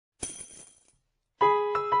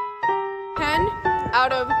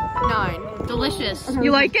out of 9. Delicious.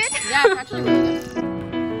 You like it? Yeah, it's actually delicious.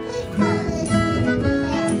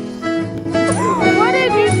 What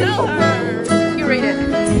did you tell her? You rate it.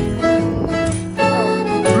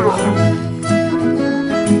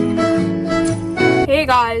 Hey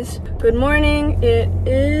guys, good morning. It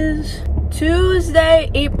is Tuesday,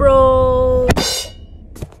 April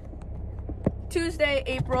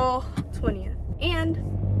 20th. And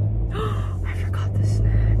I forgot the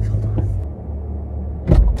snacks. Hold on.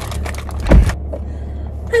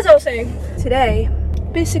 As I was saying, today,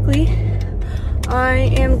 basically, I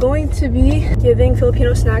am going to be giving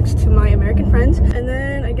Filipino snacks to my American friends, and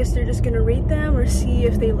then I guess they're just gonna rate them or see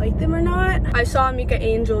if they like them or not. I saw Michaella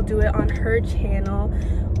Anne do it on her channel,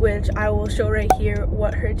 which I will show right here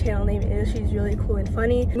what her channel name is. She's really cool and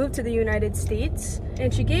funny. Moved to the United States,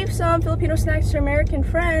 and she gave some Filipino snacks to American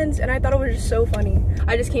friends, and I thought it was just so funny.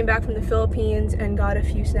 I just came back from the Philippines and got a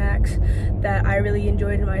few snacks that I really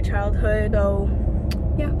enjoyed in my childhood. So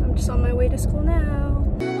yeah, I'm just on my way to school now.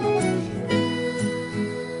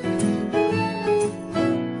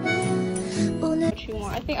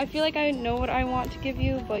 I feel like I know what I want to give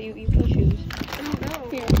you, but you can choose. I don't know.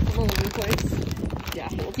 Here. It's all over the place. Yeah.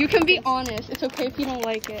 You can be honest. It's okay if you don't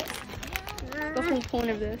like it. What's the point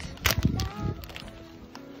of this?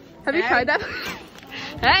 Have you tried that?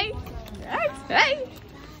 Hey! Hey!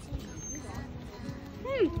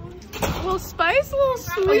 A little spice, a little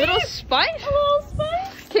sweet. A little spice? A little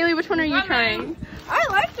spice? Kaylee, which one are you trying? I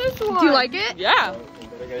like this one. Do you like it? Yeah.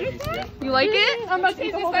 You like it? I'm about to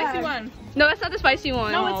take the spicy one. No, that's not the spicy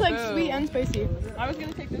one. No, it's like sweet and spicy. I was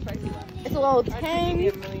gonna take the spicy one. It's a little tang.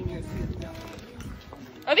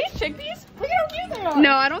 Are these chickpeas? Look at how cute they are.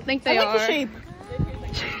 No, I don't think they are. I like the shape.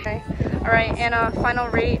 Okay. Alright, Anna, final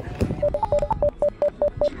rate.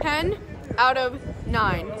 10 out of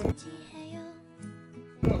 9.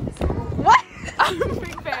 What? I'm a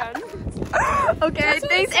big fan. Okay,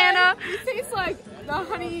 thanks, Anna. It tastes like the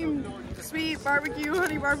honey sweet barbecue,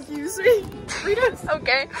 honey barbecue sweet Fritos.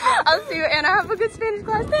 Okay, I'll see you, Anna. Have a good Spanish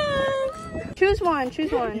class. Thanks. Choose one.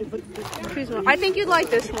 Choose one. Choose one. I think you'd like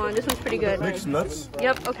this one. This one's pretty good. Mixed nuts.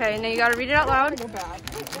 Yep. Okay. Now you gotta read it out loud.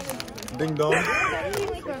 Ding dong.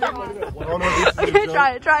 Okay.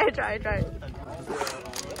 Try it.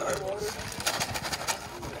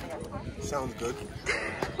 Sounds good.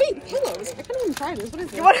 Wait, pillows. I can't even try this. What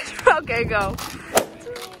is You it? want to try? Okay, go.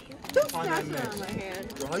 Don't smash it on my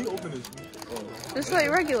hand. How you open this? Just like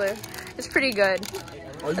regular. It's pretty good.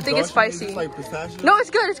 I think it's spicy. Is like pistachio? No, it's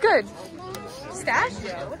good. It's good.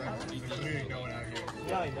 Pistachio?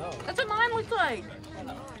 Yeah, I know. That's what mine looks like.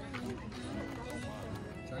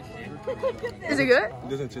 Is it good? It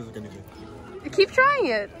doesn't taste like anything. Keep trying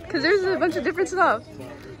it, because there's a bunch of different stuff.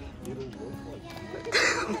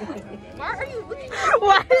 Why are you looking at me?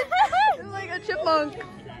 What? It's like a chipmunk.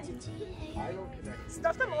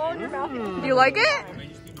 Stuff them all in your mouth. Do you like it?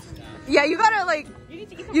 Yeah, you gotta like, you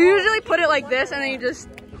usually put it like this and then you just...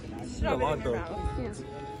 Shove it in your mouth.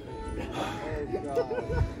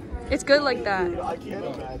 It's good like that. I can't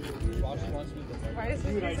imagine. Why is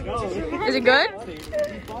this Is it good?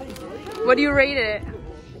 What do you rate it?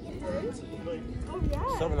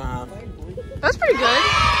 7.5. That's pretty good.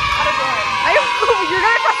 You're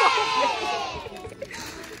gonna try the whole thing.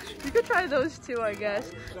 You could try those too, I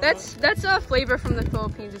guess. That's a flavor from the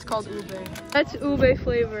Philippines. It's called ube. That's ube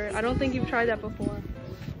flavor. I don't think you've tried that before.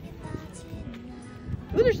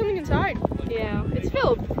 Ooh, there's something inside. Yeah, it's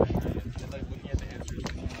filled.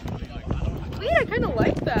 Wait, I kind of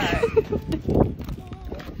like that.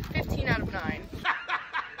 15 out of 9.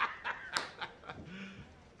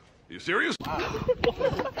 You serious? Wow.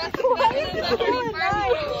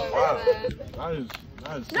 Nice.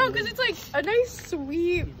 No, because it's like a nice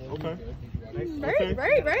sweet. Okay.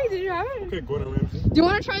 Right. Did you have it? Okay, Gordon Ramsay. Do you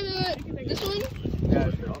want to try this one?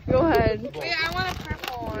 Yeah, sure. Go ahead. Wait, I want a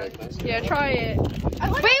purple one. Yeah, try it.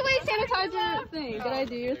 Like Wait, sanitize your thing. Did I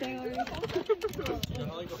do your thing already?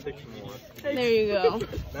 There you go.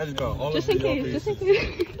 Let's go. Just in case.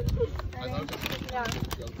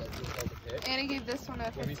 Anna gave this one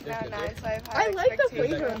a 15 out of 9, so I've I had like the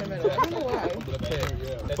flavor in the middle. I don't know why. I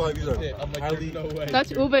feel like these are highly...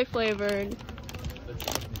 That's ube flavored.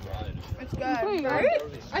 It's good. Right?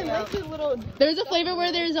 I like the little. There's a flavor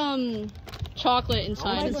where there's chocolate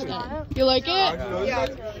inside instead. You like it? Yeah.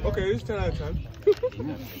 Okay, it's 10 out of 10.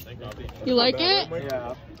 You like it?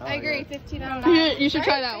 Yeah. I agree, 15 out of 9. You should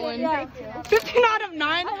try that one. Yeah. 15 out of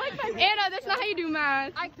 9? I like my. Anna, that's not how you do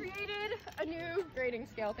math. I created a new grading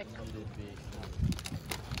scale thing.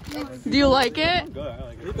 Do you like it? Good, I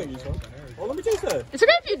like it. What do you think, Yusuf? Oh, let me taste that. It's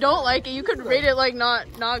okay if you don't like it. You could rate it like not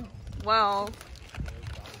well.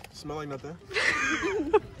 Smell like nothing.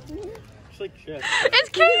 It's like shit. It's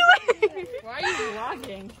Kaylee! Why are you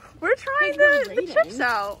vlogging? We're trying the chips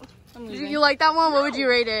out. You like that one? What would you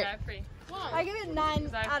rate it? I give it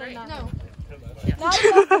 9 out of 9. No. Not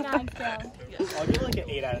less than 9 still. I'll give it like an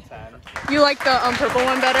 8 out of 10. You like the purple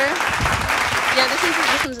one better? Yeah,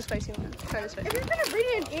 this one's a spicy one. Try the spicy. If you're gonna rate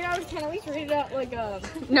it an 8 out of 10, at least rate it out like a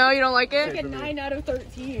No, you don't like it? 9 out of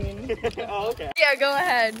 13. Oh, okay. Yeah, go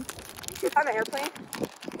ahead. On an airplane?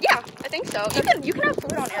 Yeah, I think so. You can have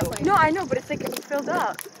food on airplanes. No, I know, but it's like it's filled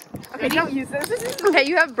up. Okay, don't use this. Okay,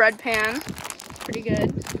 you have bread pan. Pretty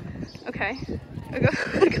good. Okay.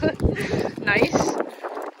 Nice.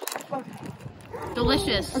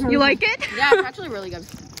 Delicious. You like it? Yeah, it's actually really good.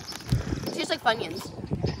 It tastes like Funyuns.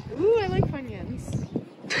 Ooh, I like Funyuns.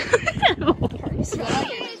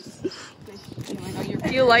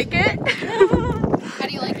 You like it? How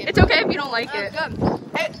do you like it? It's okay if you don't like it. Good.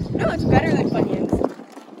 No, it's better than Funyuns.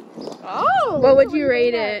 Oh. What would you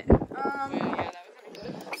rate it?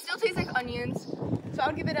 It still tastes like onions, so I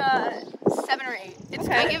would give it a 7 or 8. It's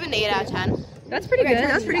I give it an 8 out of 10. That's pretty good.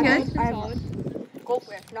 That's pretty good.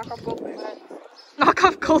 Goldfish, knockoff goldfish. Knock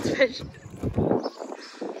off goldfish.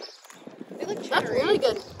 That's really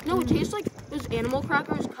good. No, it tastes like there's animal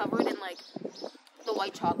crackers covered in like the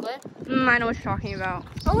white chocolate. I know what you're talking about.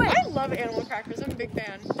 Oh wait, I love animal crackers. I'm a big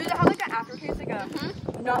fan. does it have like an aftertaste, like a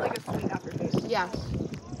not like a sweet aftertaste? Yeah.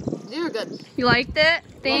 These are good. You liked it?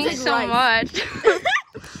 Thanks so much.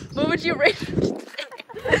 What would you rate it?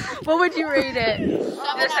 What would you rate it?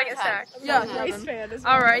 The second stack. Yeah, Nice fan as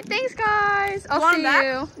well. All right, thanks guys. I'll see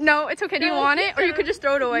you. No, it's okay. Do you want it, or you could just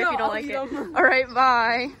throw it away if you don't like it? All right,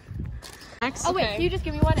 bye. Oh wait, can you just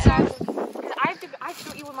give me one? Because I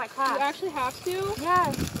have to eat with my class. You actually have to? Do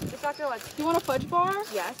Yes. It's not gonna like. you want a fudge bar?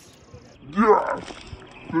 Yes. Yes!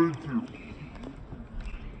 Thank you.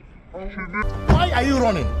 Why are you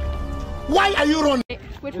running? Why are you running?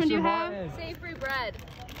 Which one do you have? Savory bread.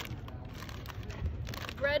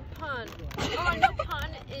 Bread pun. Oh, I know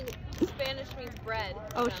pun in Spanish means bread.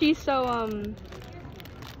 Oh, she's so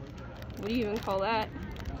what do you even call that?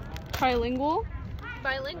 Trilingual?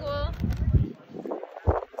 Bilingual.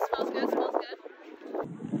 Smells good, smells good.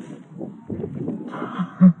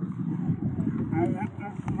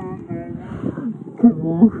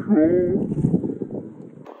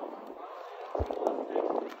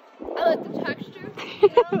 I like the texture.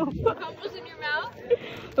 Crumbles in your mouth.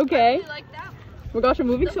 Okay. You like that? Oh my gosh, I'm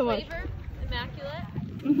moving The so much. flavor, immaculate.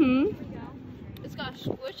 It's got a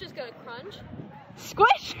squish, it's got a crunch.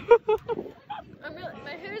 Squish!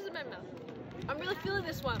 My hair's in my mouth. I'm really feeling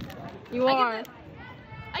this one. You are.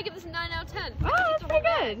 I give this a 9 out of 10. Oh, that's pretty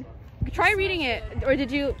good. Try reading it. Or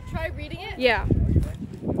did you? Try reading it? Yeah.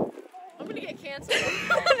 I'm gonna get canceled.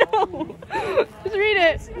 No. Just read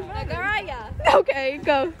it. Nagaraya. Okay,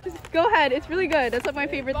 go. Just go ahead. It's really good. That's like my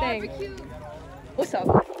favorite thing. Barbecue. What's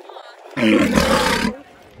up? Do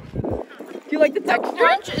you like the texture?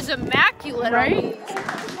 Crunch is immaculate. Right?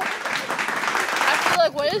 I feel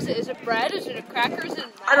like, what is it? Is it bread? Is it a cracker? Is it a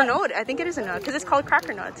nut? I don't know. I think it is a nut because it's called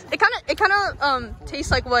cracker nuts. It kind of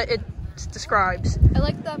tastes like what it describes. I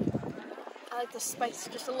like the spice,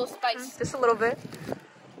 just a little spice. Just a little bit.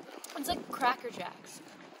 It's like Cracker Jacks,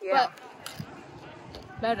 Yeah.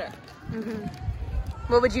 but better.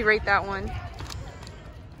 What would you rate that one?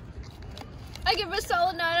 I give it a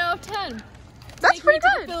solid 9 out of 10. That's Take pretty me to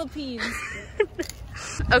good. the Philippines.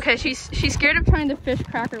 Okay, she's scared of trying the fish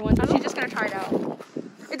cracker one, so she's just gonna try it out.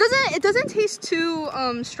 It doesn't taste too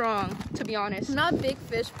strong, to be honest. I'm not a big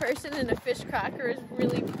fish person, and a fish cracker is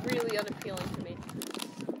really, really unappealing to me.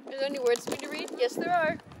 Are there any words for me to read? Yes, there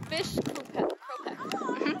are. Fish croquette.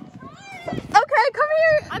 Okay, come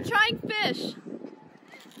here. I'm trying fish.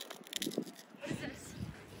 What is this?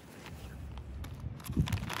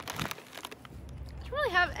 Doesn't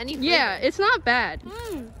really have any flavor. Yeah, it's not bad.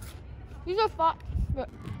 These are fun.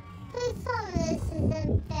 This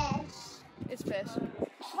isn't fish. It's fish.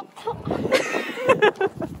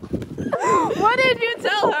 What did you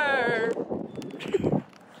tell her?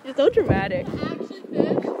 You're so dramatic. Actually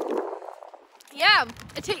fish? Yeah.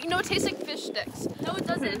 It tastes like fish sticks. No, it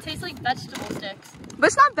doesn't. It tastes like vegetable sticks. But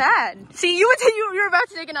it's not bad. See, you were about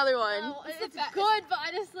to take another one. No, it's good, but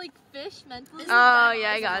I just like fish mentally. Oh,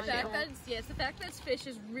 yeah, I got you. It's the fact that it's fish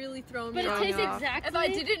is really throwing me But it off. tastes exactly. If I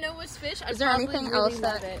didn't know it was fish, I'd Is there probably anything really else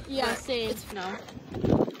love that- it. Yeah, same. No.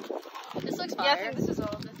 This looks fire. Yeah, I think this is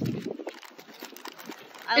all of it.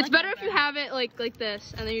 It's better if you have it like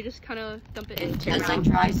this, and then you just kind of dump it in. It's like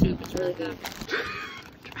dry soup. It's really good.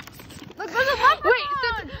 Look, there's a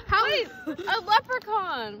leprechaun! Wait, a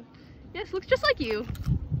leprechaun! Yes, looks just like you.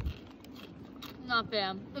 Not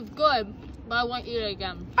bad. It's good. but I want to eat it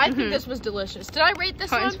again. I think this was delicious. Did I rate this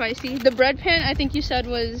Hot and one? spicy. The bread pan, I think you said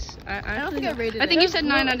was. I don't think I rated it. I think you said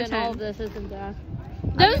 9 out of And all of 10. this isn't that.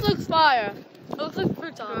 This looks fire. It looks like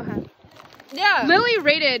fruit Go on. ahead. Yeah. Lily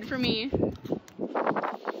rated for me.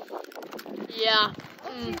 Yeah.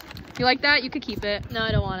 You like that? You could keep it. No,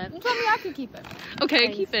 I don't want it. Tell me I can keep it.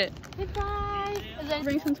 Okay, keep it. Goodbye. And then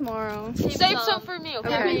Bring some tomorrow. Save some for me,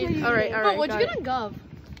 okay? Okay. All right. But what'd got you it. get on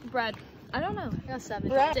Gov? Bread. I don't know. I got 7.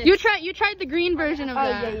 You tried the green version of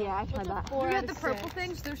that. yeah, I tried that. You got the purple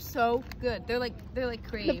things. They're so good. They're like The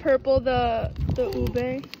cream. purple, the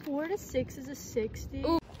ube. 4 to 6 is a 60.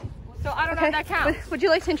 Ooh. So I don't know if that counts. Would you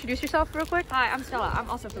like to introduce yourself real quick? Hi, I'm Stella. I'm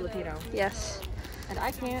also Filipino, Yes. and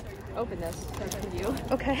I can't open this because of you.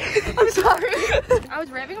 Okay. I'm sorry. I was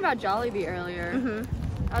raving about Jollibee earlier.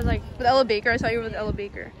 Mm-hmm. I was like, With Ella Baker. I saw you with Ella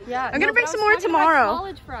Baker. yeah. I'm gonna bring but I some was more talking to my tomorrow.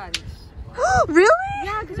 college friends. Really?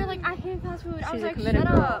 Yeah, because they're like, I hate fast food. I She's was a like, committed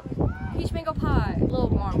shut girl. up. Peach mango pie. A little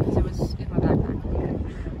warm because it was in my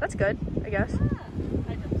backpack. That's good, I guess.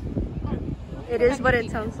 It is what it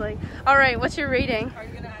sounds like. All right, what's your rating?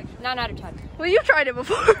 9 out of 10. Well, you've tried it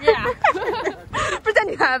before. Yeah.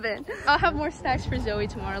 Pretend you haven't. I'll have more snacks for Zoe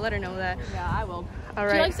tomorrow. Let her know that. Yeah, I will. All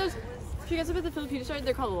She right. likes those. She gets them at the Filipino store.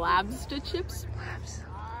 They're called Labster chips.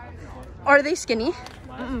 Are they skinny?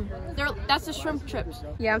 That's the shrimp chips.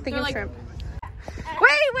 Yeah, I'm thinking like- shrimp.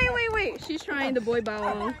 Wait. She's trying the boy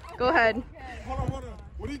bao. Go ahead. Hold on.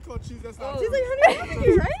 What do you call cheese? That's not She's like,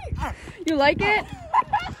 honey, right? You like it?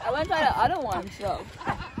 I went by the other one, so.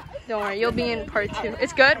 Don't worry, you'll be in part 2.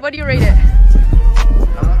 It's good? What do you rate it?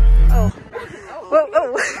 Oh.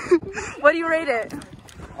 Whoa. What do you rate it?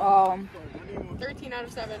 13 out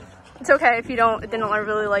of 7. It's okay if you didn't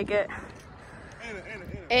really like it.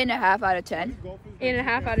 8.5 out of 10. 8.5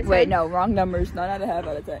 out of 10. Wait, no, wrong numbers. 9.5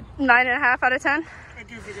 out of 10. 9.5 out of 10.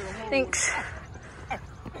 Thanks.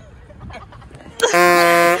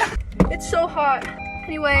 It's so hot.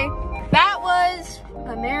 Anyway, that was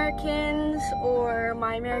Americans or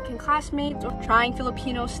my American classmates or trying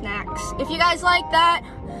Filipino snacks. If you guys like that,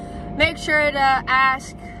 make sure to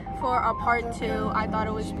ask for a part 2. I thought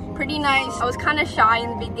it was pretty nice. I was kind of shy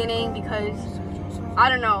in the beginning because, I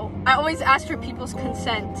don't know, I always ask for people's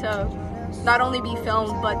consent to not only be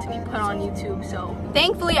filmed but to be put on YouTube. So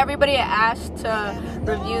thankfully everybody I asked to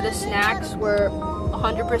review the snacks were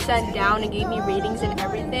 100% down and gave me ratings and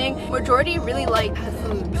everything. Majority really liked the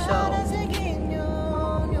food, so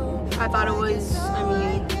I thought it was,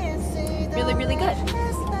 really, really good.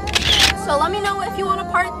 So let me know if you want a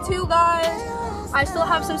part 2, guys. I still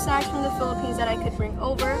have some snacks from the Philippines that I could bring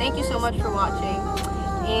over. Thank you so much for watching,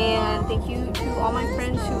 and thank you to all my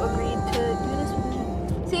friends who agreed to do this with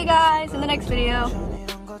me. See you guys in the next video.